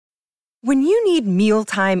When you need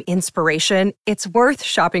mealtime inspiration, it's worth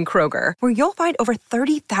shopping Kroger, where you'll find over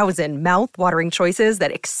 30,000 mouth-watering choices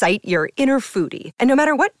that excite your inner foodie. And no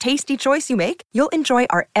matter what tasty choice you make, you'll enjoy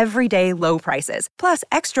our everyday low prices, plus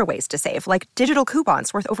extra ways to save, like digital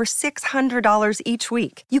coupons worth over $600 each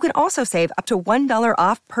week. You can also save up to $1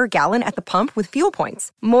 off per gallon at the pump with fuel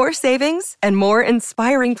points. More savings and more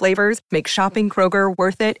inspiring flavors make shopping Kroger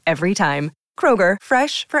worth it every time. Kroger,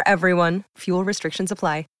 fresh for everyone. Fuel restrictions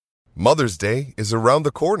apply. Mother's Day is around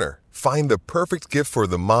the corner. Find the perfect gift for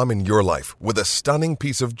the mom in your life with a stunning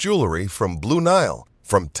piece of jewelry from Blue Nile.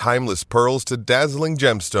 From timeless pearls to dazzling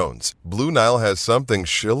gemstones, Blue Nile has something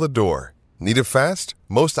she'll adore. Need it fast?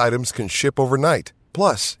 Most items can ship overnight.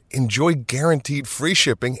 Plus, enjoy guaranteed free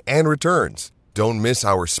shipping and returns. Don't miss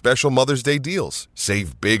our special Mother's Day deals.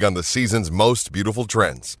 Save big on the season's most beautiful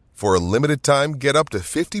trends. For a limited time, get up to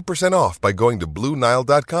 50% off by going to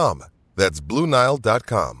BlueNile.com. That's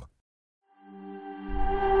BlueNile.com.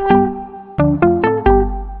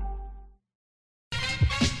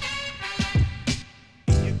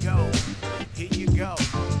 Here you go.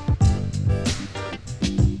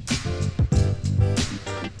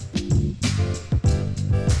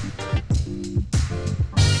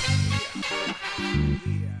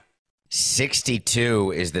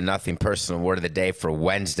 62 is the Nothing Personal Word of the Day for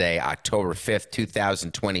Wednesday, October 5th,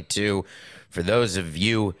 2022. For those of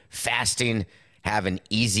you fasting, have an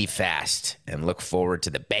easy fast and look forward to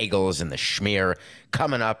the bagels and the schmear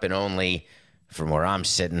coming up in only, from where I'm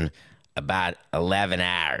sitting, about 11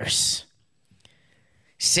 hours.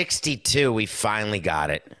 62, we finally got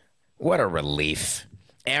it. What a relief.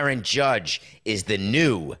 Aaron Judge is the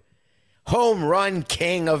new home run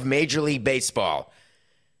king of Major League Baseball.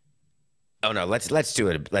 Oh no, let's do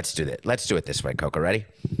it. Let's do that. Let's do it this way, Coco. Ready?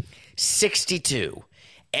 62.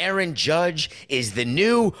 Aaron Judge is the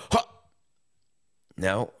new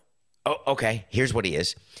No. Oh, okay. Here's what he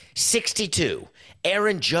is. 62.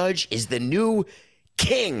 Aaron Judge is the new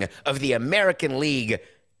king of the American League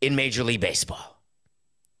in Major League Baseball.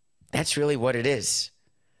 That's really what it is.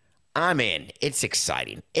 I'm in. It's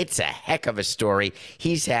exciting. It's a heck of a story.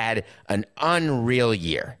 He's had an unreal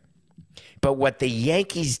year. But what the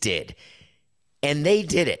Yankees did, and they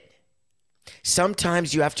did it,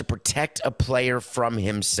 sometimes you have to protect a player from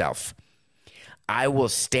himself. I will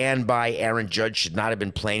stand by Aaron Judge should not have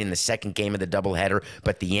been playing in the second game of the doubleheader,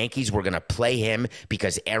 but the Yankees were going to play him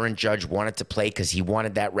because Aaron Judge wanted to play because he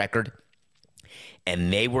wanted that record.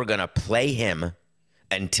 And they were going to play him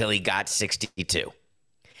until he got 62.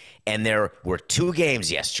 And there were 2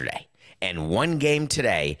 games yesterday and 1 game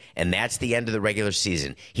today, and that's the end of the regular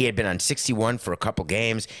season. He had been on 61 for a couple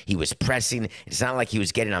games. He was pressing. It's not like he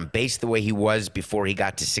was getting on base the way he was before he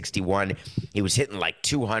got to 61. He was hitting like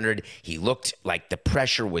 200. He looked like the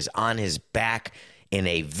pressure was on his back in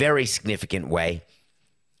a very significant way.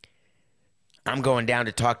 I'm going down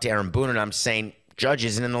to talk to Aaron Boone, and I'm saying, Judge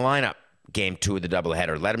isn't in the lineup. Game 2 of the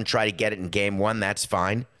doubleheader. Let him try to get it in game 1. That's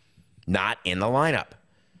fine. Not in the lineup.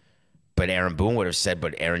 But Aaron Boone would have said,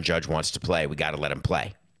 but Aaron Judge wants to play. We got to let him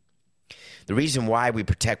play. The reason why we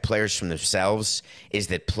protect players from themselves is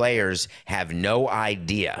that players have no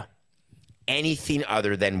idea anything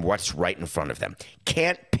other than what's right in front of them.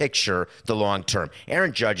 Can't picture the long term.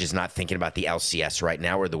 Aaron Judge is not thinking about the LCS right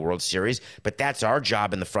now or the World Series, but that's our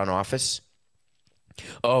job in the front office.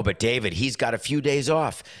 Oh, but David, he's got a few days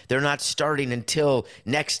off. They're not starting until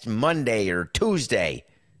next Monday or Tuesday.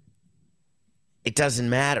 It doesn't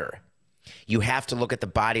matter. You have to look at the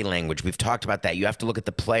body language. We've talked about that. You have to look at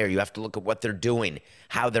the player. You have to look at what they're doing,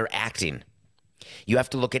 how they're acting. You have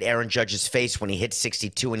to look at Aaron Judge's face when he hit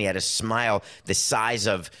 62 and he had a smile the size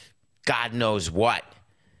of God knows what.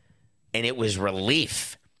 And it was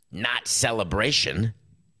relief, not celebration.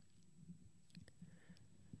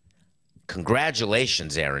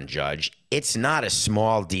 Congratulations, Aaron Judge. It's not a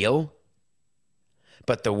small deal.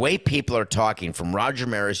 But the way people are talking, from Roger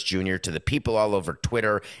Maris Jr. to the people all over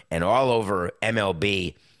Twitter and all over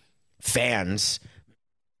MLB fans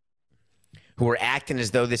who are acting as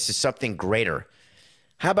though this is something greater.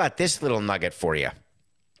 How about this little nugget for you?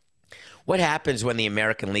 What happens when the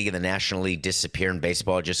American League and the National League disappear and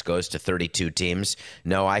baseball just goes to 32 teams?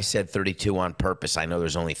 No, I said 32 on purpose. I know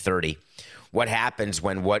there's only 30. What happens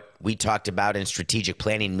when what we talked about in strategic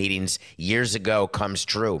planning meetings years ago comes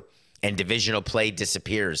true? And divisional play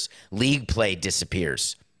disappears. League play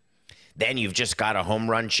disappears. Then you've just got a home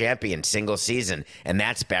run champion single season, and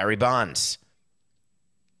that's Barry Bonds.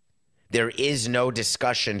 There is no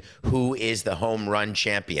discussion who is the home run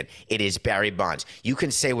champion. It is Barry Bonds. You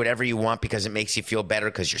can say whatever you want because it makes you feel better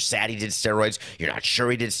because you're sad he did steroids. You're not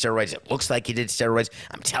sure he did steroids. It looks like he did steroids.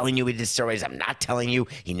 I'm telling you he did steroids. I'm not telling you.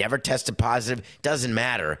 He never tested positive. Doesn't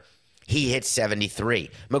matter. He hit 73.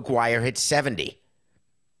 McGwire hit 70.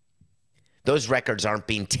 Those records aren't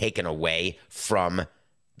being taken away from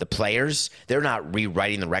the players. They're not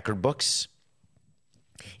rewriting the record books.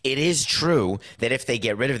 It is true that if they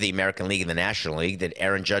get rid of the American League and the National League, that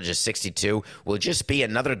Aaron Judge's 62 will just be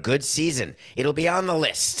another good season. It'll be on the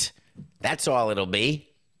list. That's all it'll be.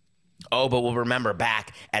 Oh, but we'll remember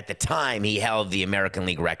back at the time he held the American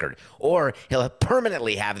League record. Or he'll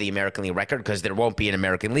permanently have the American League record because there won't be an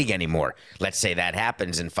American League anymore. Let's say that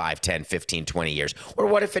happens in 5, 10, 15, 20 years. Or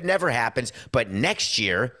what if it never happens, but next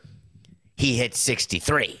year he hit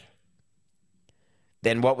 63?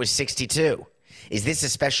 Then what was 62? Is this a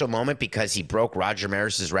special moment because he broke Roger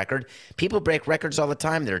Maris's record? People break records all the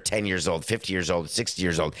time. They're 10 years old, 50 years old, 60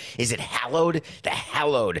 years old. Is it hallowed? The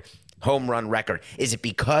hallowed home run record. Is it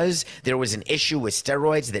because there was an issue with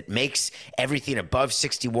steroids that makes everything above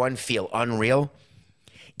 61 feel unreal?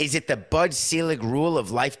 Is it the Bud Selig rule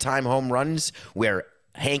of lifetime home runs where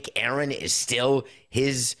Hank Aaron is still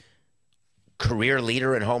his career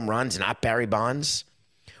leader in home runs, not Barry Bonds?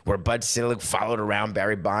 Where Bud Selig followed around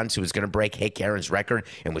Barry Bonds, who was going to break Hank Aaron's record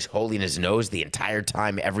and was holding his nose the entire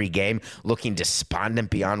time, every game, looking despondent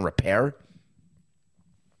beyond repair?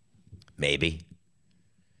 Maybe.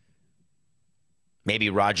 Maybe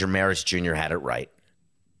Roger Maris Jr. had it right.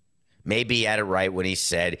 Maybe he had it right when he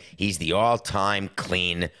said he's the all-time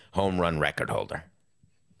clean home run record holder.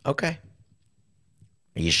 Okay.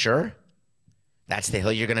 Are you sure? That's the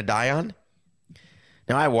hill you're going to die on?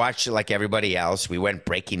 Now, I watched it like everybody else. We went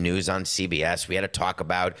breaking news on CBS. We had to talk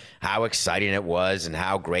about how exciting it was and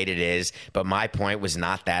how great it is. But my point was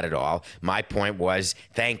not that at all. My point was,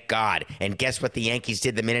 thank God. And guess what the Yankees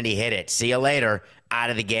did the minute he hit it? See you later. Out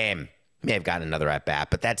of the game. May have gotten another at-bat,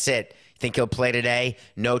 but that's it. Think he'll play today?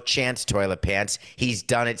 No chance, toilet pants. He's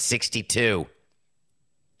done at 62.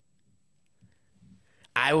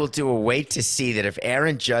 I will do a wait to see that if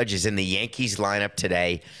Aaron Judge is in the Yankees lineup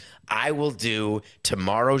today, I will do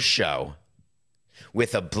tomorrow's show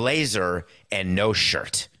with a blazer and no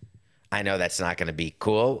shirt. I know that's not going to be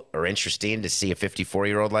cool or interesting to see a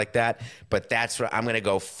 54-year-old like that, but that's what I'm going to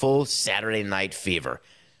go full Saturday Night Fever.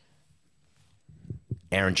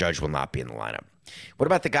 Aaron Judge will not be in the lineup. What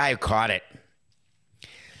about the guy who caught it?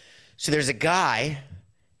 So there's a guy,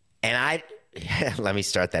 and let me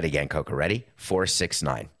start that again, Coco. Ready? 4, 6,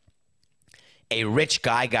 9. A rich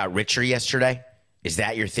guy got richer yesterday. Is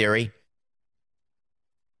that your theory?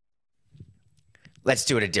 Let's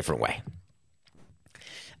do it a different way.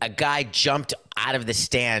 A guy jumped out of the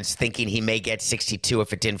stands thinking he may get 62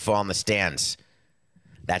 if it didn't fall in the stands.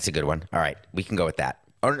 That's a good one. All right, we can go with that.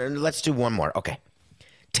 Or let's do one more. Okay.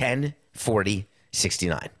 10, 40,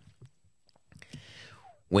 69.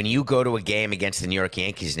 When you go to a game against the New York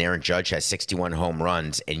Yankees and Aaron Judge has 61 home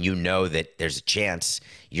runs and you know that there's a chance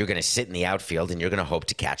you're going to sit in the outfield and you're going to hope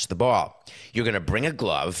to catch the ball. You're going to bring a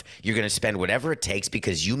glove. You're going to spend whatever it takes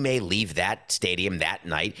because you may leave that stadium that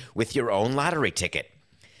night with your own lottery ticket.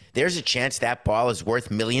 There's a chance that ball is worth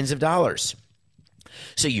millions of dollars.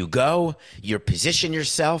 So you go, you position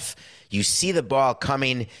yourself, you see the ball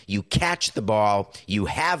coming, you catch the ball, you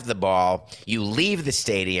have the ball, you leave the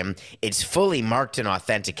stadium, it's fully marked and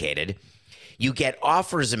authenticated. You get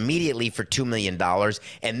offers immediately for $2 million,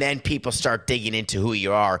 and then people start digging into who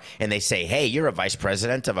you are, and they say, hey, you're a vice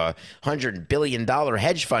president of a $100 billion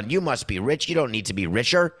hedge fund. You must be rich. You don't need to be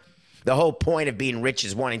richer. The whole point of being rich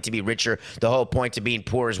is wanting to be richer. The whole point of being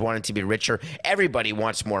poor is wanting to be richer. Everybody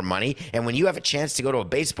wants more money. And when you have a chance to go to a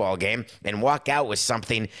baseball game and walk out with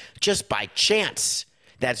something just by chance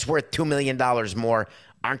that's worth $2 million more,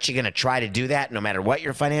 aren't you going to try to do that no matter what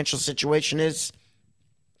your financial situation is?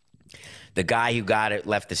 The guy who got it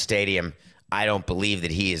left the stadium. I don't believe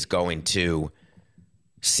that he is going to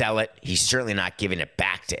sell it. He's certainly not giving it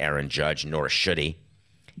back to Aaron Judge, nor should he.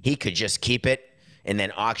 He could just keep it and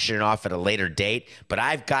then auction it off at a later date. But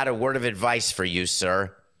I've got a word of advice for you,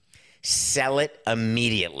 sir. Sell it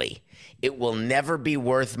immediately. It will never be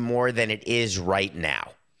worth more than it is right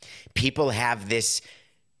now. People have this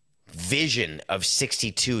vision of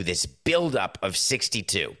 62, this buildup of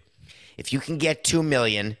 62. If you can get $2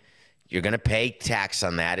 million, you're going to pay tax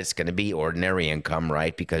on that. It's going to be ordinary income,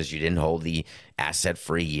 right? Because you didn't hold the asset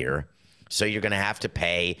for a year. So you're going to have to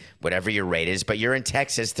pay whatever your rate is. But you're in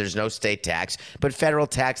Texas. There's no state tax. But federal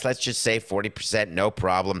tax, let's just say 40%, no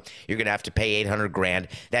problem. You're going to have to pay $800,000.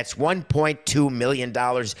 That's $1.2 million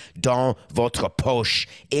dans votre poche,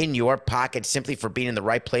 in your pocket, simply for being in the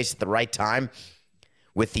right place at the right time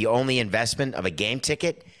with the only investment of a game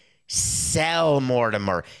ticket. Sell,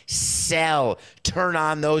 Mortimer. Sell. Turn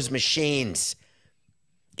on those machines.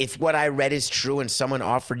 If what I read is true and someone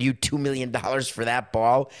offered you $2 million for that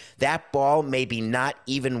ball may be not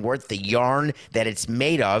even worth the yarn that it's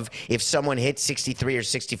made of if someone hits 63 or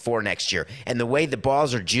 64 next year. And the way the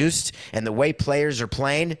balls are juiced and the way players are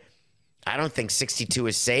playing, I don't think 62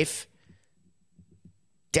 is safe.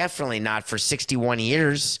 Definitely not for 61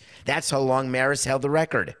 years. That's how long Maris held the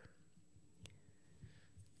record.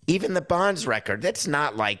 Even the Bonds record, that's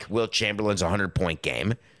not like Wilt Chamberlain's 100-point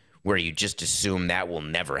game, where you just assume that will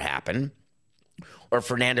never happen. Or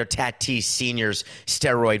Fernando Tatis Sr.'s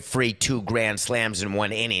steroid-free 2 grand slams in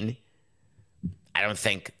 1 inning. I don't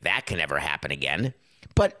think that can ever happen again,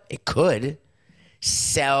 but it could.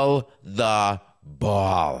 Sell the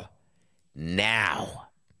ball now.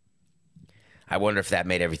 I wonder if that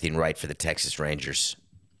made everything right for the Texas Rangers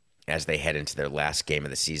as they head into their last game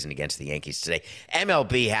of the season against the Yankees today.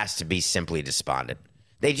 MLB has to be simply despondent.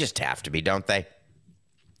 They just have to be, don't they?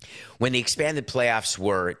 When the expanded playoffs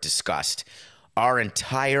were discussed, our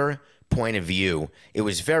entire point of view, it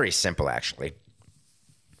was very simple, actually.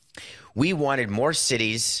 We wanted more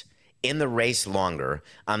cities in the race longer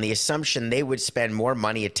on the assumption they would spend more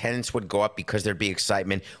money, attendance would go up because there'd be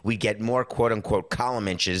excitement. We'd get more quote-unquote column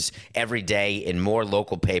inches every day in more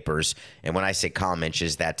local papers. And when I say column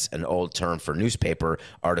inches, that's an old term for newspaper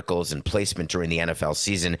articles and placement during the NFL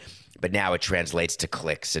season. But now it translates to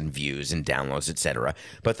clicks and views and downloads, etc.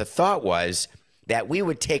 But the thought was that we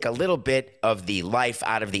would take a little bit of the life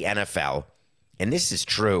out of the NFL. And this is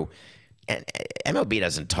true. And MLB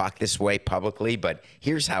doesn't talk this way publicly, but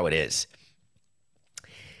here's how it is.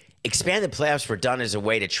 Expanded playoffs were done as a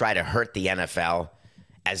way to try to hurt the NFL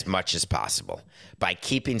as much as possible by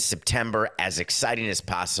keeping September as exciting as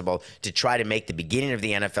possible to try to make the beginning of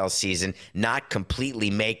the NFL season not completely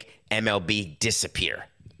make MLB disappear.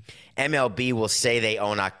 MLB will say they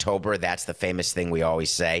own October. That's the famous thing we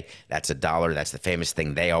always say. That's $1. That's the famous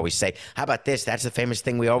thing they always say. How about this? That's the famous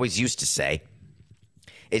thing we always used to say,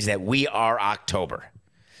 is that we are October.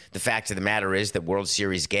 The fact of the matter is that World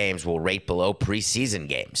Series games will rate below preseason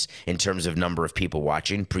games in terms of number of people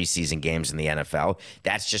watching preseason games in the NFL.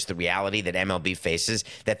 That's just the reality that MLB faces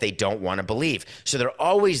that they don't want to believe. So they're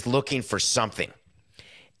always looking for something.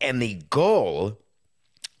 And the goal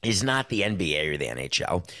is not the NBA or the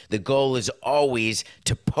NHL. The goal is always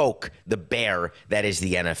to poke the bear that is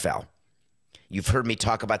the NFL. You've heard me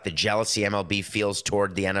talk about the jealousy MLB feels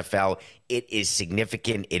toward the NFL. It is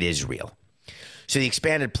significant. It is real. So the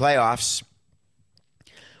expanded playoffs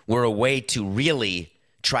were a way to really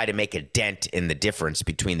try to make a dent in the difference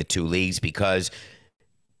between the two leagues, because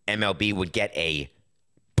MLB would get a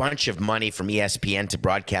bunch of money from ESPN to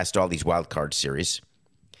broadcast all these wild card series.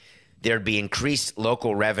 There'd be increased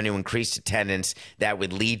local revenue, increased attendance that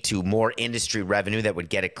would lead to more industry revenue that would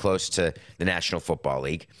get it close to the National Football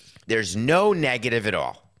League. There's no negative at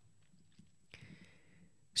all.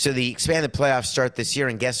 So the expanded playoffs start this year,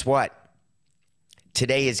 and guess what?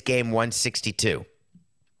 Today is game 162.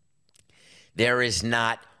 There is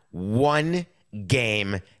not one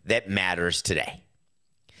game that matters today.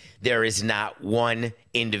 There is not one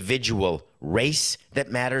individual race that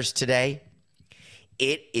matters today.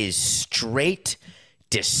 It is straight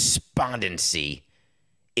despondency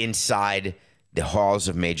inside the halls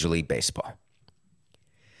of Major League Baseball.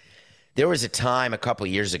 There was a time a couple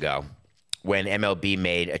of years ago when MLB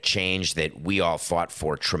made a change that we all fought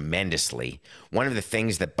for tremendously. One of the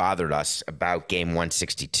things that bothered us about Game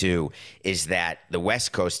 162 is that the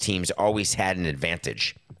West Coast teams always had an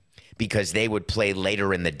advantage because they would play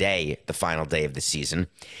later in the day, the final day of the season.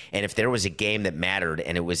 And if there was a game that mattered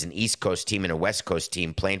and it was an East Coast team and a West Coast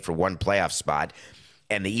team playing for one playoff spot,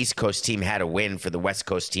 and the East Coast team had to win for the West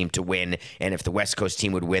Coast team to win, and if the West Coast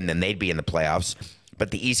team would win, then they'd be in the playoffs. But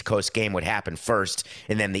the East Coast game would happen first,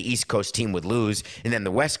 and then the East Coast team would lose, and then the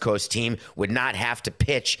West Coast team would not have to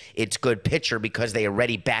pitch its good pitcher because they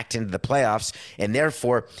already backed into the playoffs, and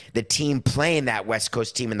therefore the team playing that West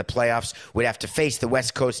Coast team in the playoffs would have to face the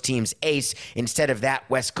West Coast team's ace instead of that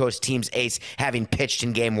West Coast team's ace having pitched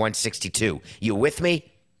in Game 162. You with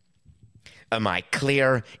me? Am I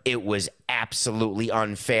clear? It was absolutely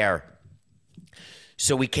unfair.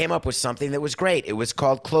 So we came up with something that was great. It was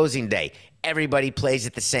called Closing Day. Everybody plays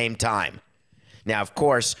at the same time. Now, of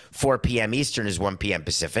course, 4 p.m. Eastern is 1 p.m.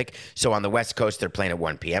 Pacific. So on the West Coast, they're playing at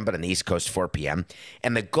 1 p.m., but on the East Coast, 4 p.m.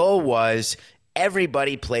 And the goal was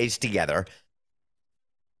everybody plays together.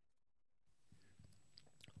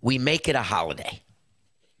 We make it a holiday.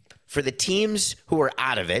 For the teams who are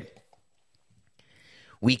out of it,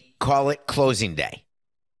 we call it closing day.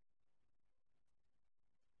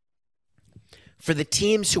 For the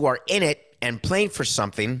teams who are in it and playing for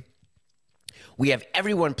something, we have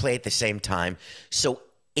everyone play at the same time. So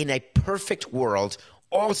in a perfect world,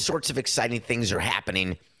 all sorts of exciting things are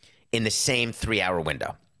happening in the same 3-hour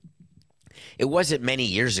window. It wasn't many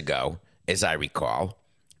years ago, as I recall,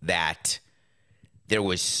 that there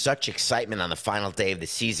was such excitement on the final day of the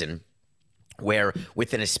season where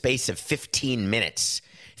within a space of 15 minutes,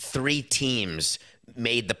 3 teams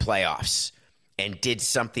made the playoffs and did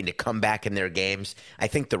something to come back in their games. I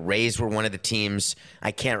think the Rays were one of the teams.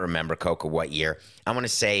 I can't remember, Coca, what year. I want to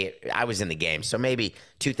say I was in the game. So maybe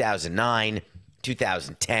 2009,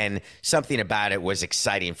 2010, something about it was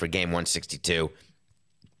exciting for game 162.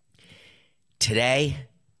 Today,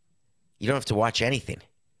 you don't have to watch anything.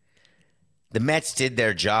 The Mets did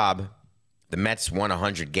their job. The Mets won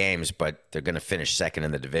 100 games, but they're going to finish second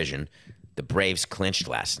in the division. The Braves clinched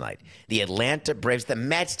last night. The Atlanta Braves, the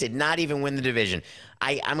Mets did not even win the division.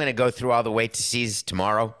 I'm going to go through all the wait to sees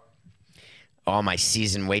tomorrow. All my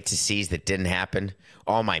season wait to sees that didn't happen.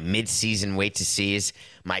 All my mid-season wait to sees.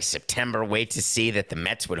 My September wait to see that the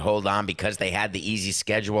Mets would hold on because they had the easy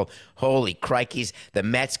schedule. Holy crikeys. The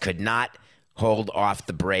Mets could not hold off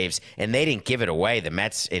the Braves, and they didn't give it away. The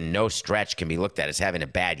Mets in no stretch can be looked at as having a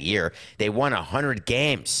bad year. They won 100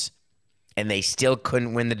 games. And they still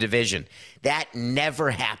couldn't win the division. That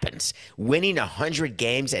never happens. Winning 100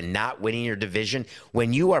 games and not winning your division,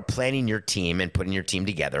 when you are planning your team and putting your team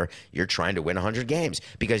together, you're trying to win 100 games.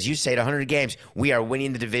 Because you say to 100 games, we are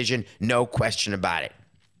winning the division, no question about it.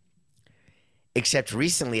 Except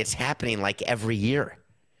recently it's happening like every year.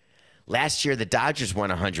 Last year the Dodgers won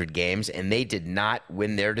 100 games and they did not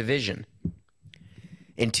win their division.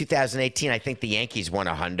 In 2018, I think the Yankees won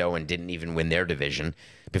a hundo and didn't even win their division.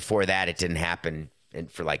 Before that, it didn't happen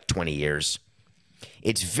for like 20 years.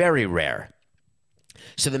 It's very rare.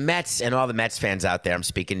 So the Mets and all the Mets fans out there, I'm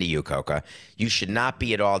speaking to you, Coca, you should not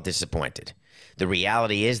be at all disappointed. The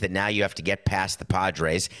reality is that now you have to get past the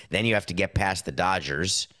Padres, then you have to get past the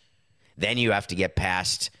Dodgers, then you have to get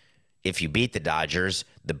past, if you beat the Dodgers,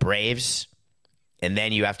 the Braves, and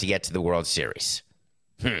then you have to get to the World Series.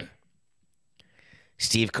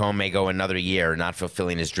 Steve Cohen may go another year not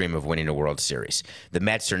fulfilling his dream of winning a World Series. The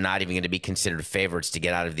Mets are not even going to be considered favorites to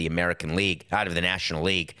get out of the American League, out of the National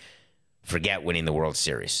League. Forget winning the World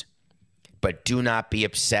Series. But do not be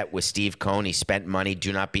upset with Steve Cohen. He spent money.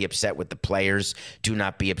 Do not be upset with the players. Do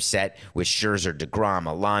not be upset with Scherzer, DeGrom,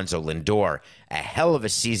 Alonso, Lindor. A hell of a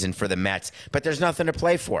season for the Mets, but there's nothing to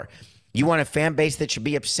play for. You want a fan base that should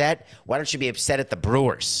be upset? Why don't you be upset at the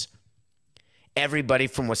Brewers? Everybody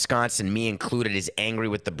from Wisconsin, me included, is angry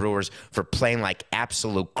with the Brewers for playing like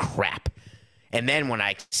absolute crap. And then when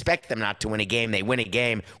I expect them not to win a game, they win a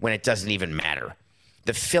game when it doesn't even matter.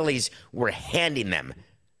 The Phillies were handing them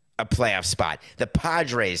a playoff spot. The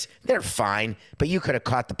Padres, they're fine, but you could have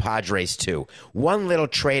caught the Padres too. One little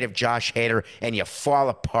trade of Josh Hader and you fall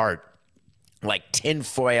apart like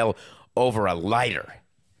tinfoil over a lighter.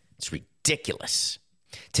 It's ridiculous.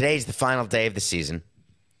 Today's the final day of the season.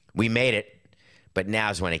 We made it. But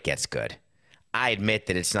now's when it gets good. I admit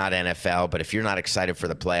that it's not NFL, but if you're not excited for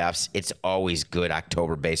the playoffs, it's always good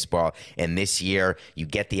October baseball. And this year, you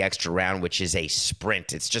get the extra round, which is a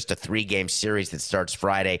sprint. It's just a 3-game series that starts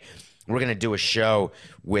Friday. We're going to do a show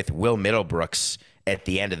with Will Middlebrooks at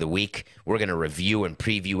the end of the week. We're going to review and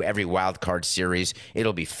preview every wild card series.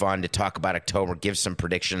 It'll be fun to talk about October, give some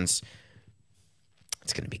predictions.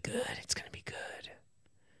 It's going to be good. It's going to be good.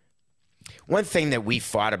 One thing that we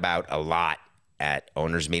fought about a lot at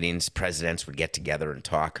owners' meetings, presidents would get together and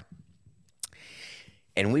talk.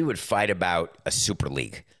 And we would fight about a super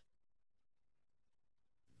league.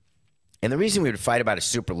 And the reason we would fight about a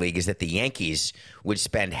super league is that the Yankees would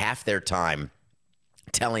spend half their time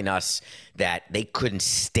telling us that they couldn't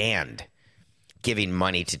stand giving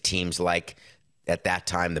money to teams like, at that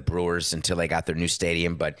time, the Brewers until they got their new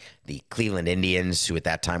stadium, but the Cleveland Indians, who at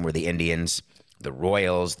that time were the Indians, the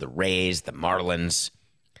Royals, the Rays, the Marlins.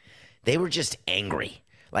 They were just angry.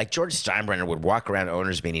 Like George Steinbrenner would walk around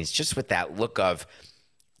owners' meetings just with that look of,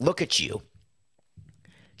 look at you.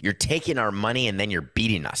 You're taking our money and then you're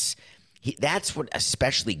beating us. That's what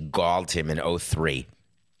especially galled him in 2003.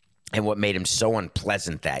 And what made him so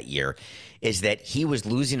unpleasant that year is that he was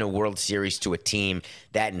losing a World Series to a team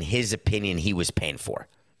that, in his opinion, he was paying for.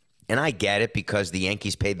 And I get it because the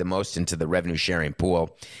Yankees paid the most into the revenue sharing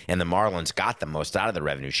pool, and the Marlins got the most out of the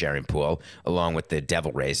revenue sharing pool, along with the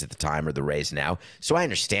Devil Rays at the time, or the Rays now. So I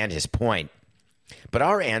understand his point. But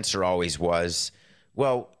our answer always was,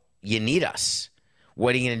 well, you need us.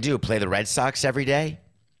 What are you going to do, play the Red Sox every day?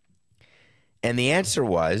 And the answer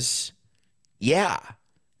was, yeah,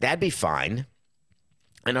 that'd be fine.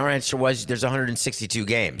 And our answer was, there's 162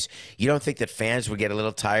 games. You don't think that fans would get a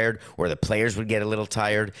little tired or the players would get a little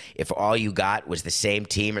tired if all you got was the same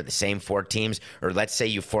team or the same four teams? Or let's say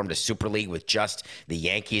you formed a super league with just the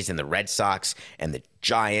Yankees and the Red Sox and the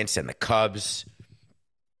Giants and the Cubs.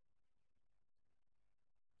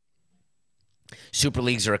 Super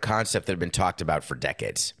leagues are a concept that have been talked about for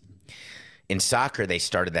decades. In soccer, they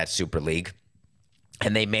started that super league,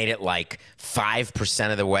 and they made it like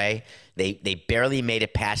 5% of the way. They barely made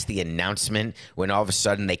it past the announcement when all of a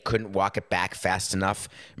sudden they couldn't walk it back fast enough.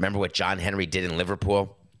 Remember what John Henry did in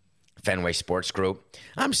Liverpool? Fenway Sports Group.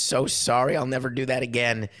 I'm so sorry. I'll never do that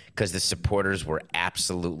again, because the supporters were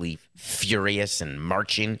absolutely furious and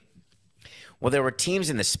marching. Well, there were teams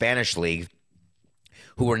in the Spanish league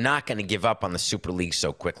who were not going to give up on the Super League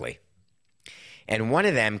so quickly. And one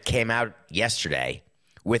of them came out yesterday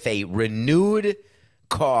with a renewed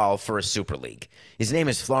call for a Super League. His name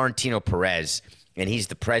is Florentino Perez, and he's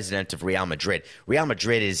the president of Real Madrid. Real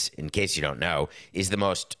Madrid is, in case you don't know, is the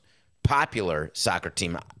most popular soccer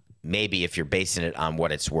team, maybe if you're basing it on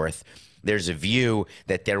what it's worth. There's a view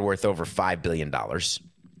that they're worth over $5 billion.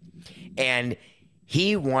 And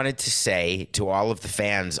he wanted to say to all of the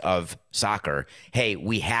fans of soccer, hey,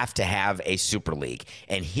 we have to have a Super League.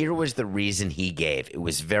 And here was the reason he gave. It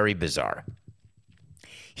was very bizarre.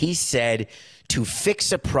 He said, to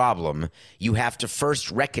fix a problem, you have to first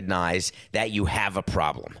recognize that you have a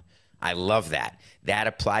problem. I love that. That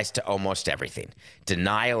applies to almost everything.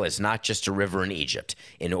 Denial is not just a river in Egypt.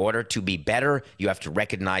 In order to be better, you have to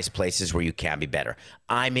recognize places where you can be better.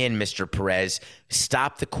 I'm in, Mr. Perez.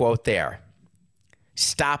 Stop the quote there.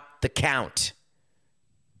 Stop the count.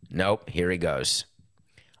 Nope, here he goes.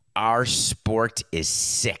 Our sport is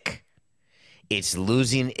sick. It's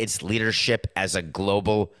losing its leadership as a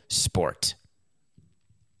global sport.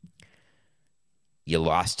 You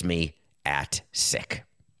lost me at sick.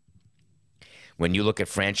 When you look at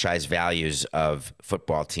franchise values of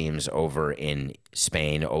football teams over in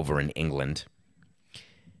Spain, over in England,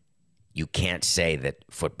 you can't say that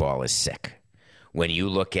football is sick. When you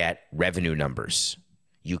look at revenue numbers,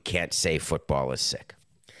 you can't say football is sick.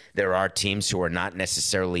 There are teams who are not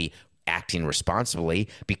necessarily acting responsibly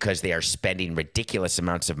because they are spending ridiculous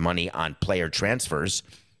amounts of money on player transfers,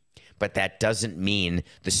 but that doesn't mean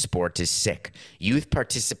the sport is sick. Youth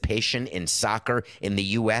participation in soccer in the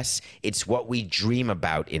U.S., it's what we dream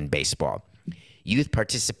about in baseball. Youth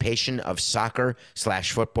participation of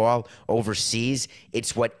soccer/football overseas,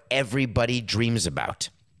 it's what everybody dreams about.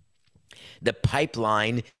 The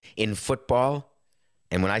pipeline in football,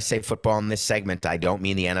 and when I say football in this segment, I don't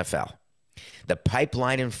mean the NFL. The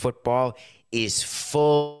pipeline in football is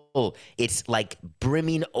full. It's like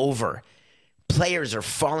brimming over. Players are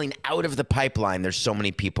falling out of the pipeline. There's so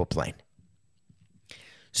many people playing.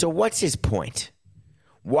 So what's his point?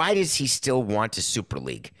 Why does he still want a Super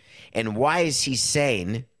League? And why is he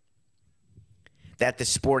saying that the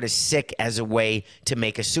sport is sick as a way to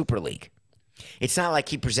make a Super League? It's not like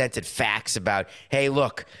he presented facts about, hey,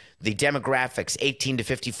 look, the demographics, 18 to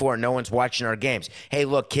 54, no one's watching our games. Hey,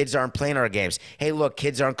 look, kids aren't playing our games. Hey, look,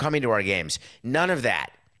 kids aren't coming to our games. None of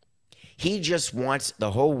that. He just wants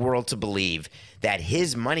the whole world to believe that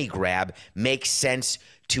his money grab makes sense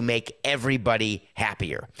to make everybody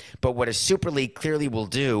happier. But what a Super League clearly will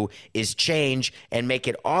do is change and make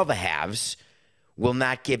it all the haves will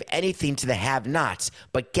not give anything to the have-nots.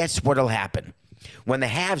 But guess what'll happen? When the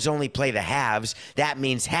haves only play the haves, that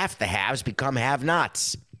means half the haves become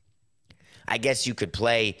have-nots. I guess you could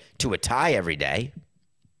play to a tie every day.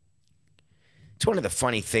 It's one of the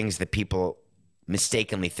funny things that people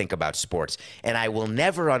mistakenly think about sports, and I will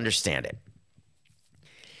never understand it.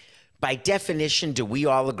 By definition, do we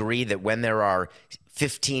all agree that when there are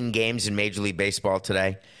 15 games in Major League Baseball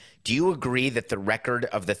today, do you agree that the record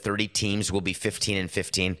of the 30 teams will be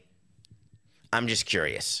 15-15? I'm just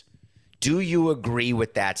curious. Do you agree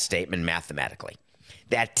with that statement mathematically?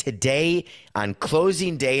 That today, on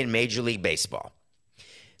closing day in Major League Baseball,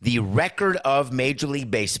 the record of Major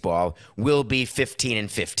League Baseball will be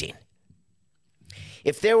 15-15.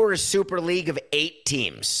 If there were a Super League of 8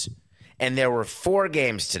 teams and there were 4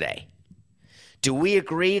 games today, do we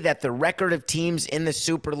agree that the record of teams in the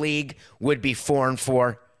Super League would be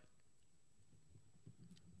 4-4?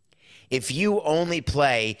 If you only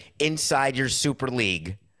play inside your Super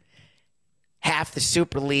League half the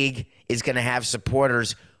Super League is going to have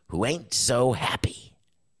supporters who ain't so happy.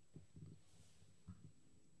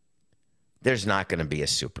 There's not going to be a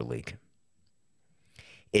Super League.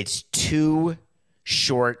 It's too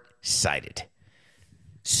short-sighted.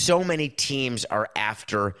 So many teams are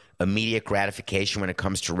after immediate gratification when it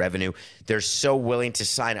comes to revenue. They're so willing to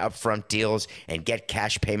sign upfront deals and get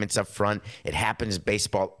cash payments up front. It happens in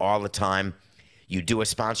baseball all the time. You do a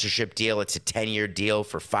sponsorship deal, it's a 10-year deal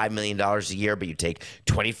for $5 million a year, but you take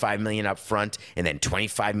 $25 million up front and then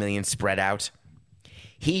 $25 million spread out.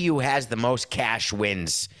 He who has the most cash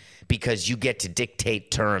wins because you get to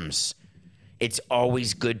dictate terms. It's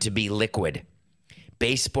always good to be liquid.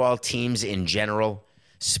 Baseball teams in general,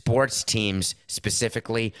 sports teams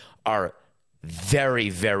specifically, are very,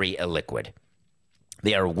 very illiquid.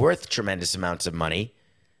 They are worth tremendous amounts of money,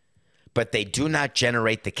 but they do not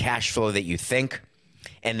generate the cash flow that you think,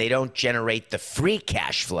 and they don't generate the free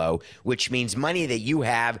cash flow, which means money that you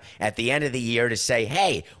have at the end of the year to say,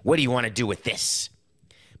 hey, what do you want to do with this?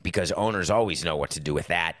 Because owners always know what to do with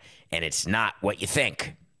that, and it's not what you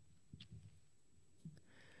think.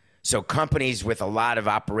 So companies with a lot of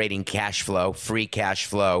operating cash flow, free cash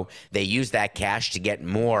flow, they use that cash to get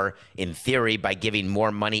more, in theory, by giving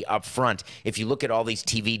more money up front. If you look at all these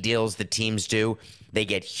TV deals the teams do, they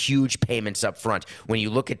get huge payments up front. When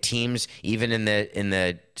you look at teams, even in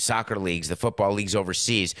the soccer leagues, the football leagues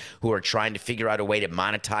overseas, who are trying to figure out a way to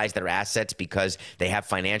monetize their assets because they have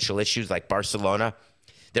financial issues like Barcelona,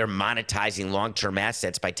 they're monetizing long-term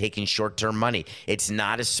assets by taking short-term money. It's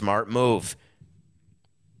not a smart move.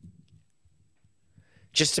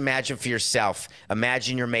 Just imagine for yourself,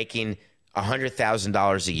 imagine you're making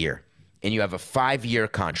 $100,000 a year and you have a 5-year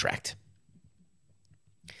contract.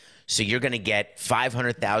 So you're going to get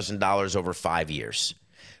 $500,000 over 5 years.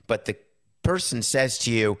 But the person says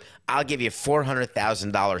to you, I'll give you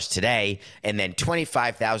 $400,000 today and then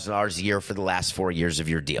 $25,000 a year for the last 4 years of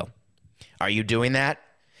your deal. Are you doing that?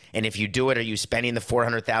 And if you do it, are you spending the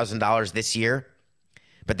 $400,000 this year?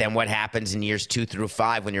 But then what happens in years 2 through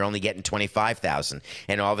 5 when you're only getting $25,000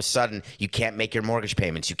 and all of a sudden you can't make your mortgage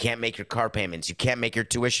payments, you can't make your car payments, you can't make your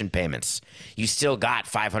tuition payments. You still got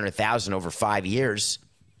 $500,000 over 5 years.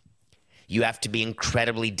 You have to be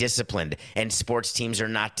incredibly disciplined, and sports teams are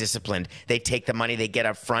not disciplined. They take the money they get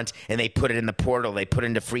up front and they put it in the portal. They put it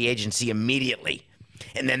into free agency immediately,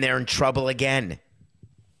 and then they're in trouble again.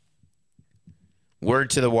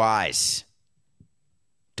 Word to the wise.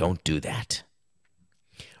 Don't do that.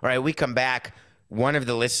 All right, we come back. One of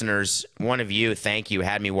the listeners, one of you, thank you,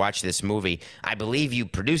 had me watch this movie. I believe you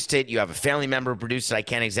produced it. You have a family member who produced it. I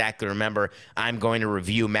can't exactly remember. I'm going to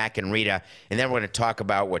review Mac and Rita, and then we're going to talk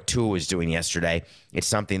about what Tua was doing yesterday. It's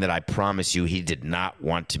something that I promise you he did not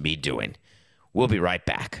want to be doing. We'll be right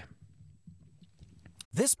back.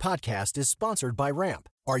 This podcast is sponsored by Ramp.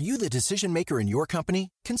 Are you the decision maker in your company?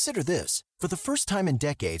 Consider this. For the first time in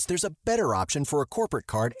decades, there's a better option for a corporate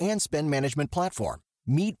card and spend management platform.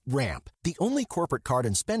 Meet Ramp, the only corporate card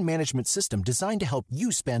and spend management system designed to help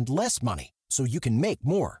you spend less money so you can make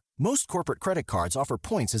more. Most corporate credit cards offer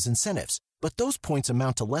points as incentives, but those points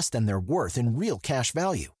amount to less than their worth in real cash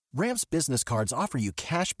value. Ramp's business cards offer you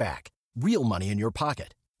cash back, real money in your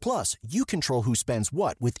pocket. Plus, you control who spends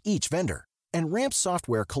what with each vendor. And Ramp's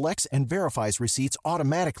software collects and verifies receipts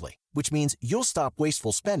automatically, which means you'll stop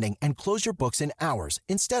wasteful spending and close your books in hours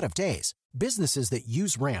instead of days. Businesses that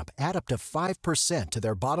use Ramp add up to 5% to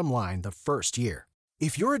their bottom line the first year.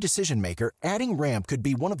 If you're a decision maker, adding Ramp could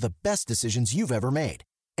be one of the best decisions you've ever made.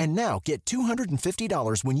 And now get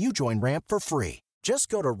 $250 when you join Ramp for free. Just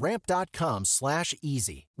go to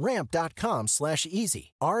ramp.com/easy.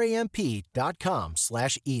 Ramp.com/easy.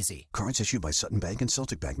 RAMP.com/easy. Cards issued by Sutton Bank and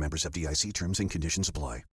Celtic Bank, members FDIC. Terms and conditions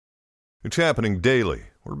apply. It's happening daily.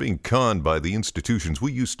 We're being conned by the institutions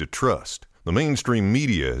we used to trust. The mainstream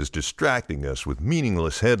media is distracting us with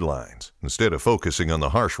meaningless headlines instead of focusing on the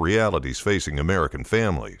harsh realities facing American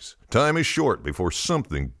families. Time is short before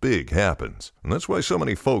something big happens, and that's why so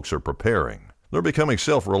many folks are preparing. They're becoming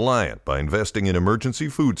self-reliant by investing in emergency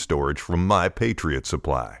food storage from My Patriot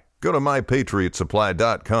Supply. Go to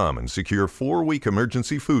MyPatriotSupply.com and secure 4-week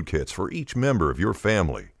emergency food kits for each member of your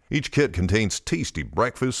family. Each kit contains tasty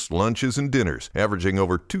breakfasts, lunches, and dinners, averaging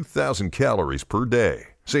over 2,000 calories per day.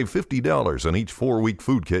 Save $50 on each 4-week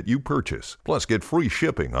food kit you purchase. Plus, get free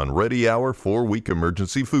shipping on Ready Hour 4-week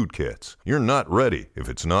emergency food kits. You're not ready if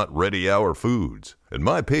it's not Ready Hour foods. At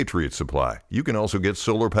My Patriot Supply, you can also get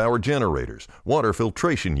solar power generators, water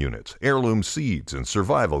filtration units, heirloom seeds, and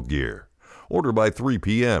survival gear. Order by 3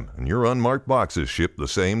 p.m. and your unmarked boxes ship the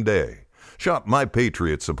same day. Shop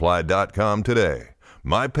MyPatriotSupply.com today.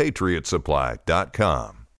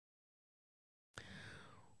 MyPatriotSupply.com.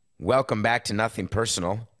 Welcome back to Nothing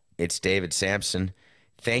Personal. It's David Sampson.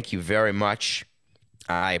 Thank you very much.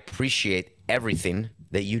 I appreciate everything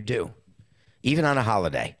that you do, even on a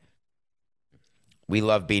holiday. We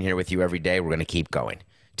love being here with you every day. We're going to keep going.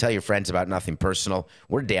 Tell your friends about Nothing Personal.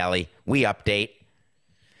 We're daily. We update.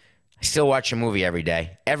 I still watch a movie every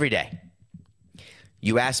day. Every day.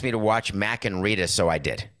 You asked me to watch Mac and Rita, so I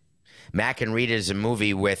did. Mac and Rita is a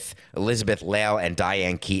movie with Elizabeth Lail and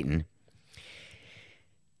Diane Keaton.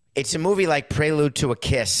 It's a movie like Prelude to a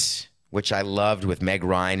Kiss, which I loved, with Meg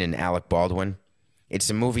Ryan and Alec Baldwin. It's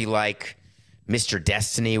a movie like Mr.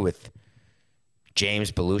 Destiny with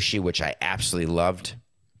James Belushi, which I absolutely loved.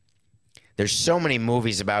 There's so many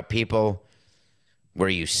movies about people where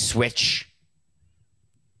you switch.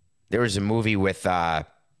 There was a movie with, who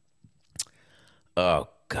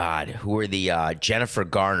were the Jennifer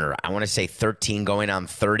Garner? I want to say 13 going on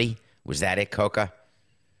 30. Was that it, Coca?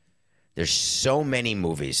 There's so many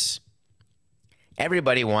movies.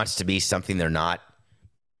 Everybody wants to be something they're not.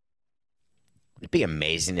 It'd be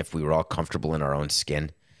amazing if we were all comfortable in our own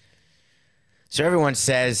skin. So everyone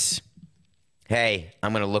says, hey,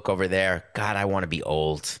 I'm going to look over there. God, I want to be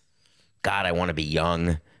old. God, I want to be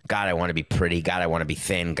young. God, I want to be pretty. God, I want to be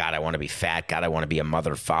thin. God, I want to be fat. God, I want to be a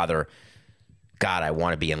mother, father. God, I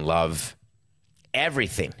want to be in love.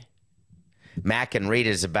 Everything. Mac and Rita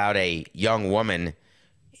is about a young woman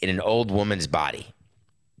in an old woman's body.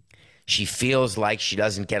 She feels like she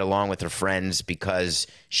doesn't get along with her friends because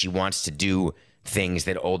she wants to do things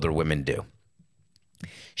that older women do.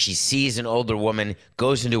 She sees an older woman,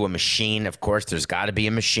 goes into a machine. Of course, there's got to be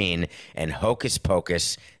a machine. And hocus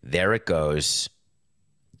pocus, there it goes.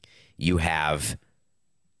 You have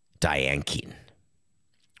Diane Keaton.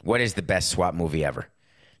 What is the best SWAT movie ever?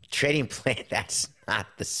 Trading Places. That's not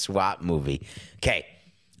the SWAT movie. Okay,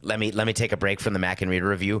 let me take a break from the Mac and Rita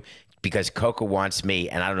review because Coca wants me,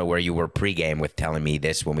 and I don't know where you were pregame with telling me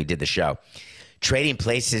this when we did the show. Trading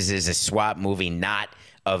Places is a SWAT movie, not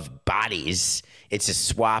of bodies. It's a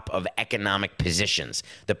swap of economic positions.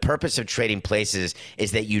 The purpose of Trading Places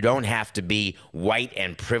is that you don't have to be white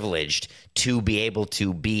and privileged to be able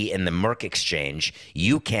to be in the Merck exchange.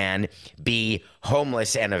 You can be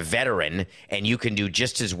homeless and a veteran, and you can do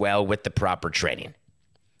just as well with the proper training.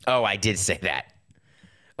 Oh, I did say that.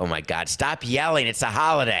 Oh, my God. Stop yelling. It's a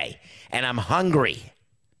holiday, and I'm hungry.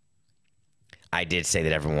 I did say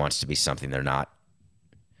that everyone wants to be something they're not.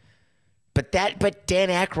 But Dan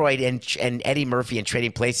Aykroyd and Eddie Murphy in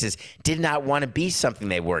Trading Places did not want to be something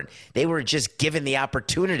they weren't. They were just given the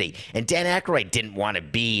opportunity. And Dan Aykroyd didn't want to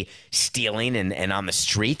be stealing and on the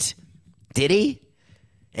street, did he?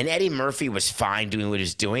 And Eddie Murphy was fine doing what he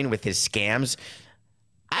was doing with his scams.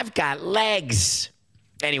 I've got legs.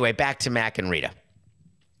 Anyway, back to Mac and Rita.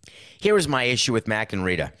 Here was my issue with Mac and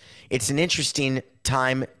Rita. It's an interesting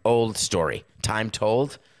time-old story. Time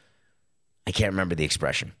told? I can't remember the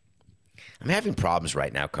expression. I'm having problems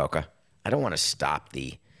right now, Coca. I don't want to stop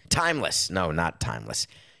the timeless. No, not timeless.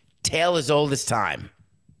 Tale as old as time.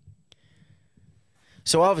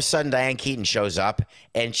 So all of a sudden, Diane Keaton shows up,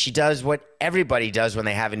 and she does what everybody does when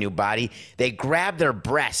they have a new body. They grab their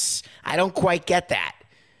breasts. I don't quite get that,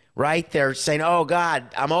 right? They're saying, oh, God,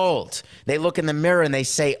 I'm old. They look in the mirror, and they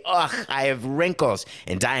say, ugh, I have wrinkles.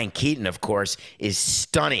 And Diane Keaton, of course, is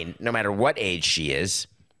stunning, no matter what age she is.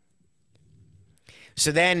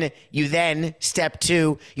 So then, step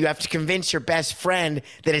two, you have to convince your best friend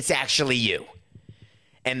that it's actually you.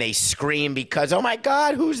 And they scream because, oh my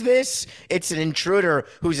God, who's this? It's an intruder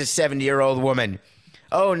who's a 70-year-old woman.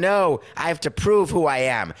 Oh no, I have to prove who I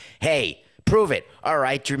am. Hey, prove it. All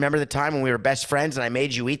right, do you remember the time when we were best friends and I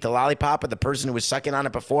made you eat the lollipop of the person who was sucking on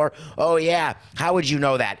it before? Oh yeah, how would you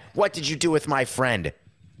know that? What did you do with my friend?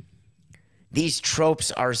 These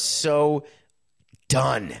tropes are so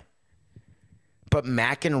done. But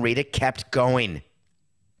Mac and Rita kept going.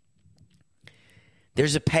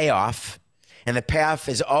 There's a payoff, and the payoff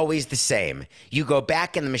is always the same. You go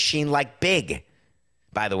back in the machine like Big.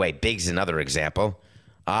 By the way, Big's another example.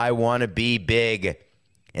 I want to be big.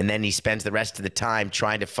 And then he spends the rest of the time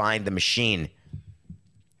trying to find the machine.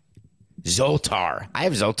 Zoltar. I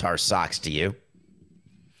have Zoltar socks. Do you?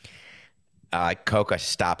 Coca,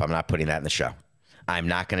 stop. I'm not putting that in the show. I'm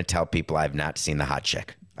not going to tell people I've not seen The Hot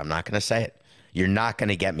Chick. I'm not going to say it. You're not going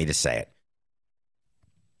to get me to say it.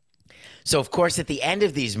 So, of course, at the end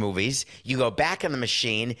of these movies, you go back in the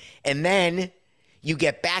machine, and then you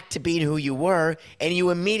get back to being who you were, and you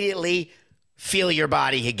immediately feel your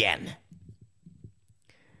body again.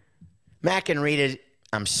 Mac and Rita,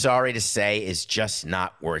 I'm sorry to say, is just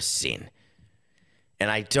not worth seeing. And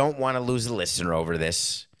I don't want to lose a listener over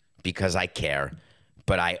this because I care,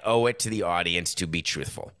 but I owe it to the audience to be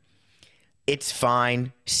truthful. it's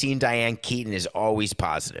fine. Seeing Diane Keaton is always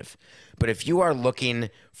positive. But if you are looking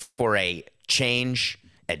for a change,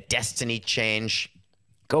 a destiny change,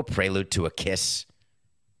 go Prelude to a Kiss.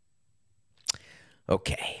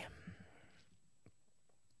 Okay.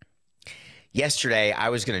 Yesterday, I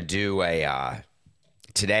was going to do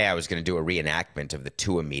today I was going to do a reenactment of the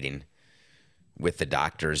Tua meeting with the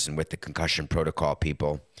doctors and with the concussion protocol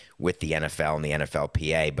people, with the NFL and the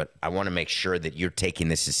NFLPA, but I want to make sure that you're taking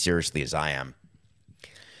this as seriously as I am.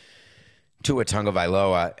 Tua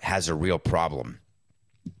Tagovailoa has a real problem.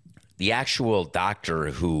 The actual doctor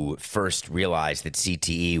who first realized that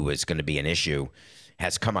CTE was going to be an issue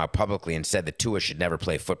has come out publicly and said that Tua should never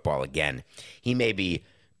play football again. He may be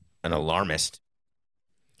an alarmist.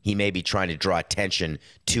 He may be trying to draw attention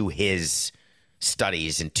to his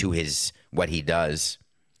studies and to his what he does.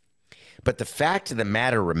 But the fact of the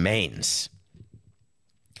matter remains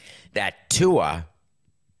that Tua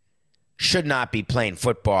should not be playing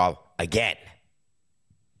football again.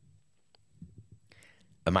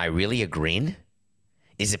 Am I really agreeing?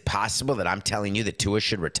 Is it possible that I'm telling you that Tua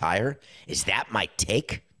should retire? Is that my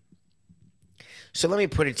take? So let me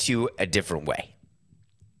put it to you a different way.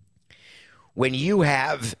 When you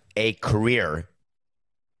have a career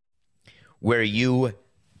where you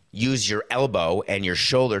use your elbow and your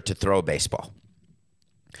shoulder to throw a baseball,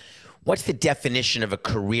 what's the definition of a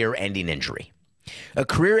career-ending injury? A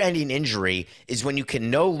career-ending injury is when you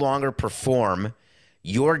can no longer perform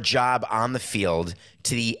your job on the field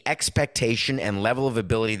to the expectation and level of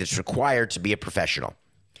ability that's required to be a professional.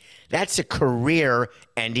 That's a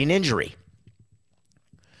career-ending injury.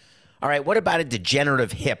 All right, what about a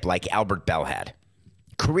degenerative hip like Albert Bell had?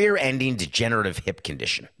 Career-ending degenerative hip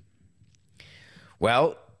condition.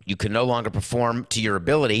 Well, you can no longer perform to your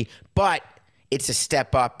ability, but it's a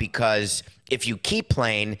step up because if you keep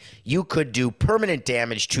playing, you could do permanent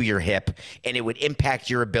damage to your hip and it would impact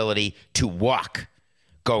your ability to walk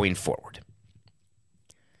going forward.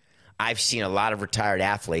 I've seen a lot of retired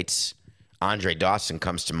athletes. Andre Dawson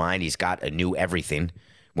comes to mind. He's got a new everything.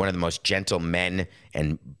 One of the most gentle men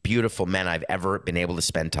and beautiful men I've ever been able to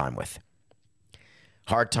spend time with.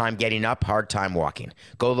 Hard time getting up, hard time walking.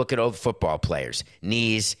 Go look at old football players.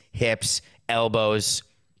 Knees, hips, elbows.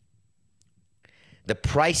 The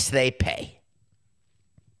price they pay,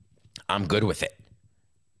 I'm good with it.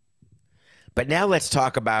 But now let's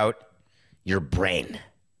talk about your brain.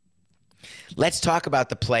 Let's talk about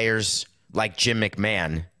the players like Jim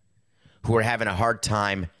McMahon who are having a hard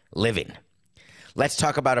time living. Let's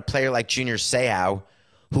talk about a player like Junior Seau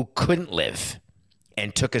who couldn't live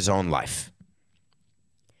and took his own life.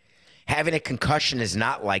 Having a concussion is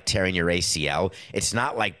not like tearing your ACL. It's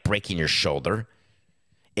not like breaking your shoulder.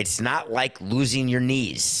 It's not like losing your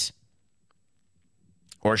knees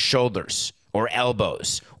or shoulders or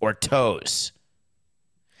elbows or toes.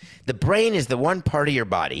 The brain is the one part of your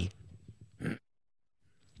body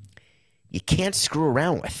you can't screw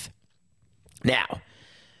around with. Now,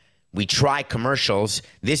 we try commercials.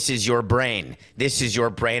 This is your brain. This is your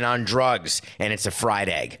brain on drugs, and it's a fried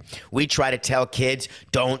egg. We try to tell kids,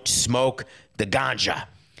 don't smoke the ganja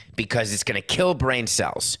because it's going to kill brain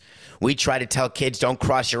cells. We try to tell kids, don't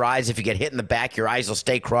cross your eyes. If you get hit in the back, your eyes will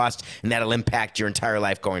stay crossed, and that'll impact your entire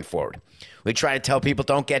life going forward. We try to tell people,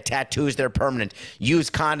 don't get tattoos. They're permanent. Use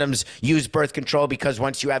condoms. Use birth control because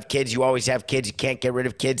once you have kids, you always have kids. You can't get rid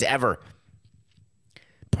of kids ever.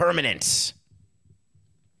 Permanence.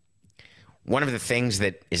 One of the things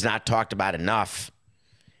that is not talked about enough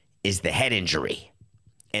is the head injury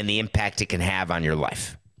and the impact it can have on your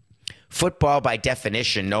life. Football, by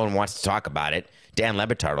definition, no one wants to talk about it. Dan Le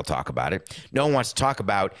Batard will talk about it. No one wants to talk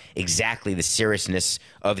about exactly the seriousness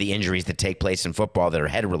of the injuries that take place in football that are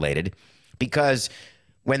head-related because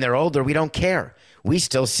when they're older, we don't care. We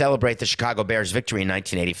still celebrate the Chicago Bears' victory in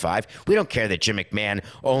 1985. We don't care that Jim McMahon,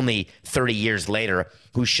 only 30 years later,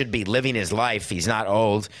 who should be living his life, he's not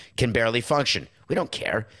old, can barely function. We don't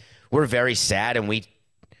care. We're very sad, and we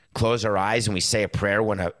close our eyes and we say a prayer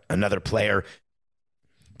when another player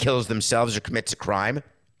kills themselves or commits a crime.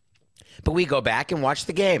 But we go back and watch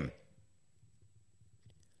the game.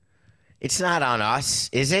 It's not on us,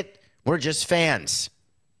 is it? We're just fans.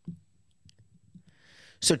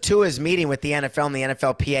 So Tua's meeting with the NFL and the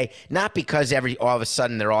NFLPA, not because all of a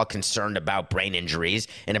sudden they're all concerned about brain injuries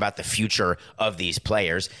and about the future of these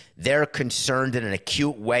players. They're concerned in an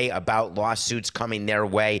acute way about lawsuits coming their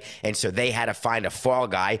way, and so they had to find a fall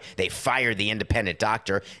guy. They fired the independent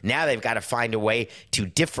doctor. Now they've got to find a way to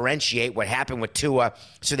differentiate what happened with Tua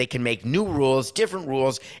so they can make new rules, different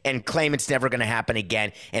rules, and claim it's never going to happen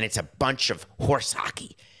again, and it's a bunch of horse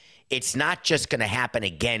hockey. It's not just going to happen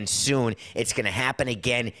again soon. It's going to happen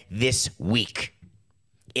again this week.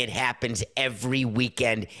 It happens every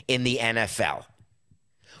weekend in the NFL.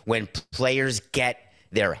 When players get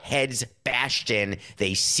their heads bashed in,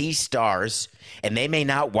 they see stars, and they may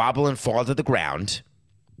not wobble and fall to the ground.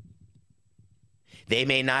 They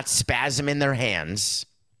may not spasm in their hands.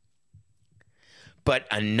 But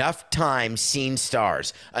enough time seeing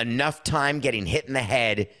stars, enough time getting hit in the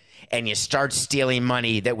head, and you start stealing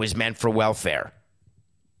money that was meant for welfare.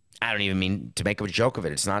 I don't even mean to make a joke of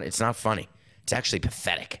it. It's not funny. It's actually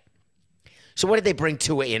pathetic. So what did they bring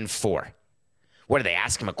Tua in for? What, did they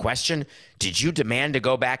ask him a question? Did you demand to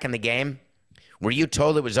go back in the game? Were you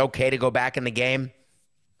told it was okay to go back in the game?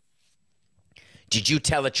 Did you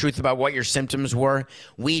tell the truth about what your symptoms were?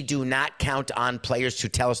 We do not count on players to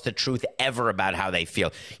tell us the truth ever about how they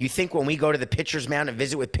feel. You think when we go to the pitcher's mound and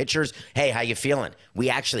visit with pitchers, hey, how you feeling? We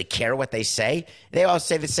actually care what they say? They all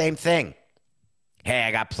say the same thing. Hey,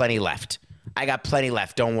 I got plenty left. I got plenty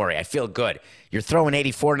left. Don't worry. I feel good. You're throwing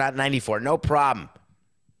 84, not 94. No problem.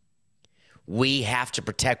 We have to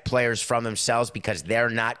protect players from themselves because they're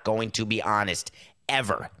not going to be honest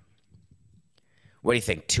ever. What do you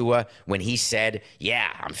think, Tua, when he said,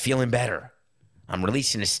 yeah, I'm feeling better. I'm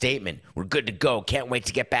releasing a statement. We're good to go. Can't wait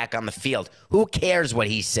to get back on the field. Who cares what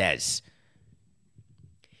he says?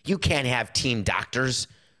 You can't have team doctors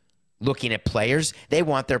looking at players. They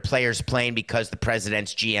want their players playing because the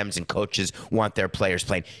presidents, GMs, and coaches want their players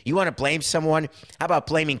playing. You want to blame someone? How about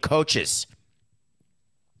blaming coaches?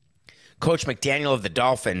 Coach McDaniel of the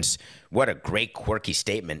Dolphins, what a great quirky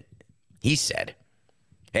statement. He said,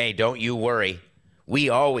 hey, don't you worry. We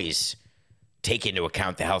always take into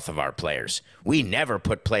account the health of our players. We never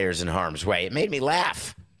put players in harm's way. It made me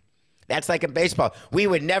laugh. That's like in baseball. We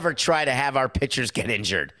would never try to have our pitchers get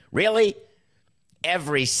injured. Really?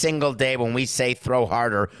 Every single day when we say throw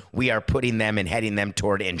harder, we are putting them and heading them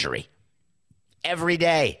toward injury. Every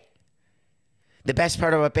day. The best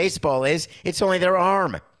part about baseball is it's only their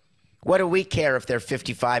arm. What do we care if they're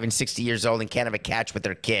 55 and 60 years old and can't have a catch with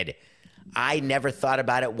their kid? I never thought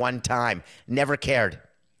about it one time. Never cared.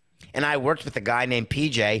 And I worked with a guy named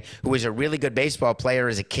PJ who was a really good baseball player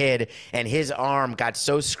as a kid, and his arm got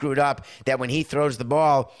so screwed up that when he throws the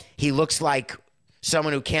ball, he looks like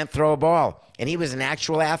someone who can't throw a ball. And he was an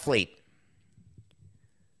actual athlete.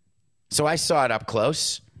 So I saw it up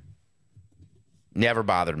close. Never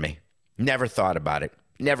bothered me. Never thought about it.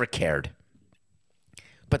 Never cared.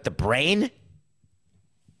 But the brain,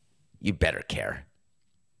 you better care.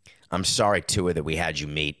 I'm sorry, Tua, that we had you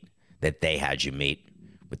meet, that they had you meet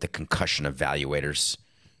with the concussion evaluators.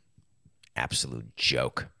 Absolute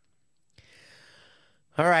joke.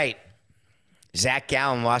 All right. Zach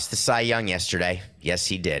Gallen lost the Cy Young yesterday. Yes,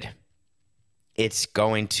 he did. It's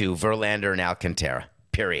going to Verlander and Alcantara,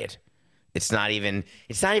 period. It's not even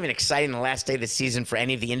exciting the last day of the season for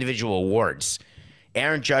any of the individual awards.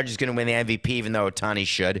 Aaron Judge is going to win the MVP, even though Ohtani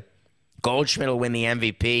should. Goldschmidt will win the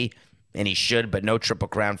MVP, and he should, but no Triple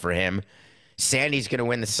Crown for him. Sandy's going to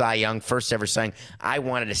win the Cy Young, first ever Cy Young. I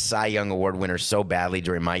wanted a Cy Young Award winner so badly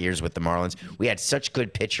during my years with the Marlins. We had such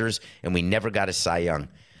good pitchers, and we never got a Cy Young.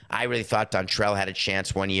 I really thought Dontrell had a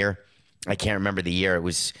chance one year. I can't remember the year. It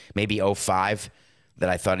was maybe 05 that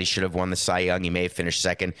I thought he should have won the Cy Young. He may have finished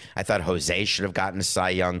second. I thought Jose should have gotten a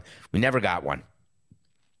Cy Young. We never got one.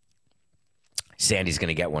 Sandy's going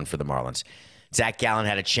to get one for the Marlins. Zach Gallen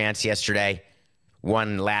had a chance yesterday.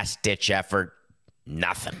 One last-ditch effort.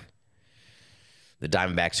 Nothing. The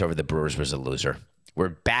Diamondbacks over the Brewers was a loser. We're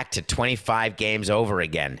back to 25 games over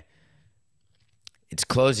again. It's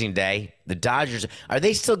closing day. The Dodgers, are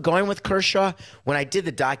they still going with Kershaw? When I did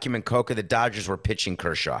the document, Coca, the Dodgers were pitching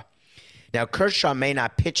Kershaw. Now, Kershaw may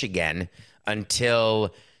not pitch again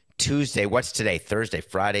until Tuesday. What's today? Thursday,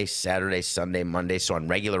 Friday, Saturday, Sunday, Monday. So on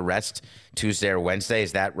regular rest, Tuesday or Wednesday.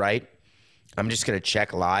 Is that right? I'm just going to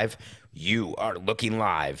check live. You are looking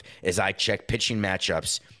live as I check pitching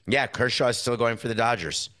matchups. Yeah, Kershaw is still going for the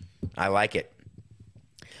Dodgers. I like it.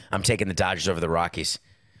 I'm taking the Dodgers over the Rockies.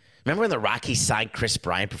 Remember when the Rockies signed Chris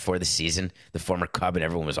Bryant before the season, the former Cub, and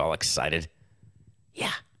everyone was all excited?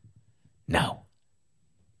 Yeah. No.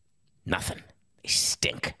 Nothing. They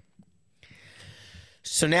stink.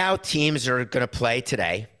 So now teams are going to play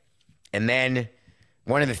today. And then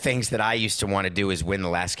one of the things that I used to want to do is win the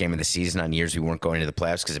last game of the season on years we weren't going into the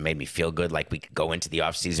playoffs because it made me feel good like we could go into the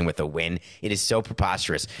offseason with a win. It is so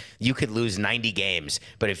preposterous. You could lose 90 games,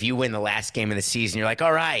 but if you win the last game of the season, you're like,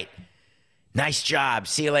 all right, nice job.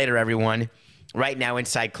 See you later, everyone. Right now,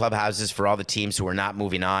 inside clubhouses for all the teams who are not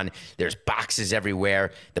moving on, there's boxes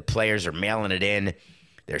everywhere. The players are mailing it in.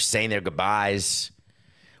 They're saying their goodbyes.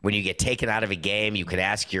 When you get taken out of a game, you can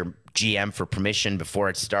ask your GM for permission before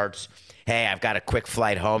it starts. Hey, I've got a quick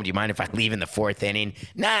flight home. Do you mind if I leave in the 4th inning?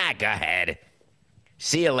 Nah, go ahead.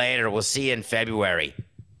 See you later. We'll see you in February.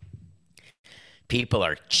 People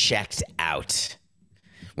are checked out.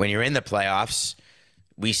 When you're in the playoffs,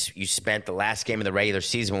 you spent the last game of the regular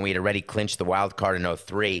season when we had already clinched the wild card in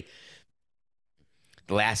 2003.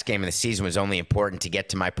 The last game of the season was only important to get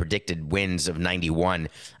to my predicted wins of 91.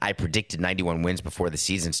 I predicted 91 wins before the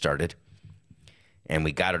season started. And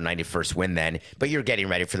we got our 91st win then. But you're getting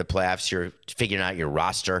ready for the playoffs. You're figuring out your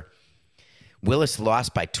roster. Willis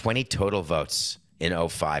lost by 20 total votes in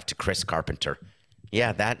 2005 to Chris Carpenter.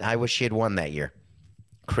 Yeah, I wish he had won that year.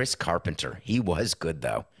 Chris Carpenter. He was good,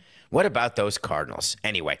 though. What about those Cardinals?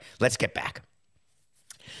 Anyway, let's get back.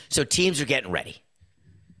 So teams are getting ready.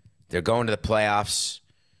 They're going to the playoffs.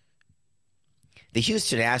 The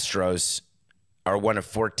Houston Astros are one of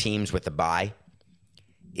 4 teams with a bye.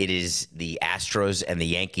 It is the Astros and the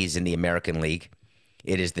Yankees in the American League.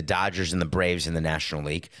 It is the Dodgers and the Braves in the National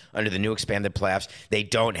League. Under the new expanded playoffs, they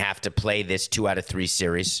don't have to play this 2 out of 3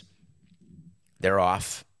 series. They're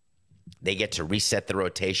off. They get to reset the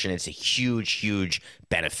rotation. It's a huge, huge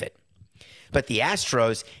benefit. But the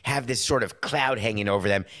Astros have this sort of cloud hanging over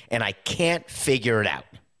them, and I can't figure it out.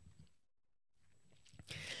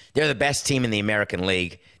 They're the best team in the American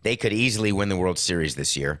League. They could easily win the World Series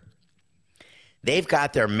this year. They've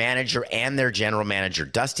got their manager and their general manager,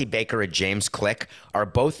 Dusty Baker and James Click, are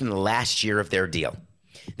both in the last year of their deal.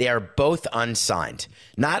 They are both unsigned,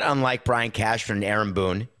 not unlike Brian Cashman and Aaron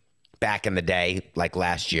Boone back in the day, like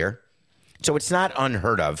last year. So it's not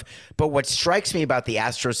unheard of. But what strikes me about the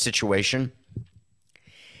Astros situation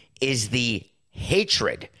is the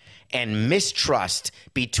hatred and mistrust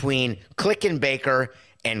between Click and Baker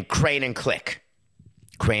and Crane and Click.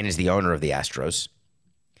 Crane is the owner of the Astros.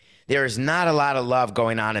 There is not a lot of love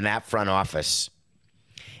going on in that front office.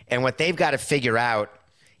 And what they've got to figure out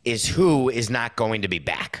is who is not going to be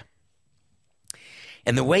back.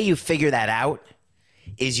 And the way you figure that out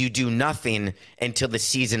is you do nothing until the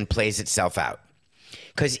season plays itself out.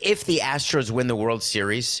 Because if the Astros win the World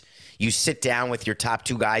Series, you sit down with your top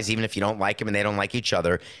 2 guys, even if you don't like them and they don't like each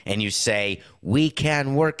other, and you say, we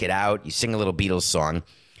can work it out. You sing a little Beatles song,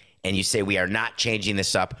 and you say, we are not changing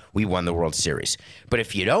this up. We won the World Series. But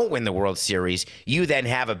if you don't win the World Series, you then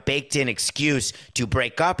have a baked-in excuse to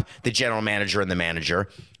break up the general manager and the manager,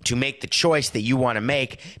 to make the choice that you want to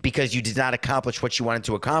make because you did not accomplish what you wanted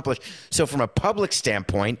to accomplish. So from a public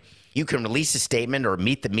standpoint, you can release a statement or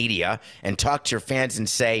meet the media and talk to your fans and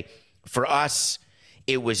say, for us,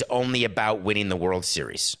 it was only about winning the World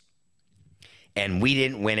Series. And we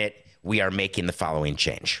didn't win it. We are making the following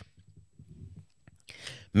change.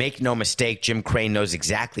 Make no mistake, Jim Crane knows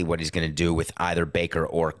exactly what he's going to do with either Baker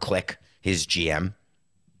or Click, his GM.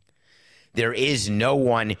 There is no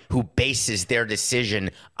one who bases their decision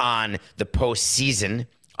on the postseason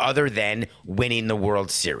other than winning the World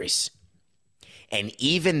Series. And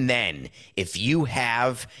even then, if you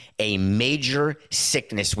have a major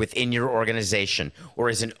sickness within your organization, or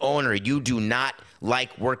as an owner, you do not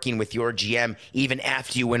like working with your GM even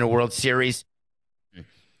after you win a World Series,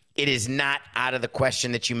 it is not out of the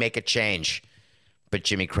question that you make a change. But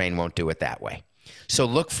Jimmy Crane won't do it that way. So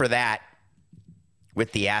look for that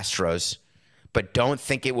with the Astros, but don't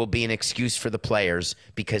think it will be an excuse for the players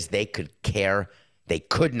because they could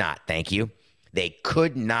not, thank you. They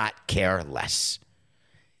could not care less.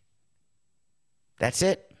 That's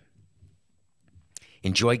it.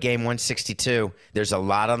 Enjoy game 162. There's a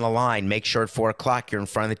lot on the line. Make sure at 4 o'clock you're in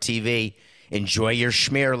front of the TV. Enjoy your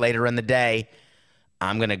schmear later in the day.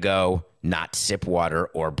 I'm going to go not sip water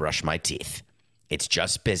or brush my teeth. It's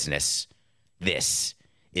just business. This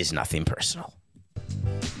is nothing personal.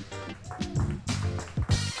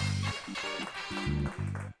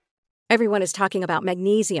 Everyone is talking about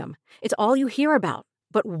magnesium. It's all you hear about.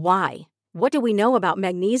 But why? What do we know about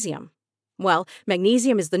magnesium? Well,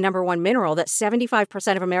 magnesium is the #1 mineral that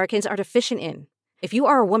 75% of Americans are deficient in. If you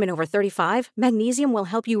are a woman over 35, magnesium will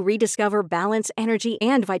help you rediscover balance, energy,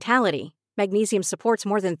 and vitality. Magnesium supports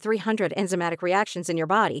more than 300 enzymatic reactions in your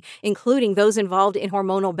body, including those involved in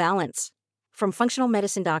hormonal balance. From functional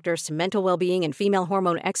medicine doctors to mental well-being and female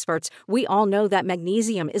hormone experts, we all know that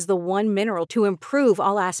magnesium is the one mineral to improve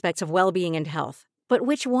all aspects of well-being and health. But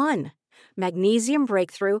which one? Magnesium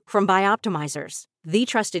Breakthrough from Bioptimizers, the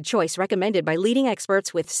trusted choice recommended by leading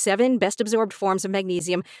experts with 7 best-absorbed forms of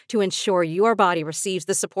magnesium to ensure your body receives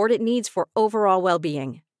the support it needs for overall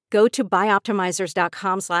well-being. Go to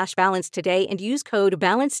bioptimizers.com/balance today and use code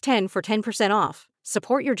BALANCE10 for 10% off.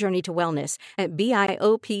 Support your journey to wellness at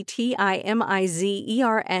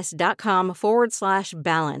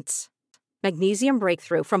bioptimizers.com/balance. Magnesium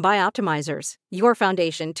Breakthrough from Bioptimizers, your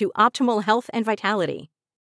foundation to optimal health and vitality.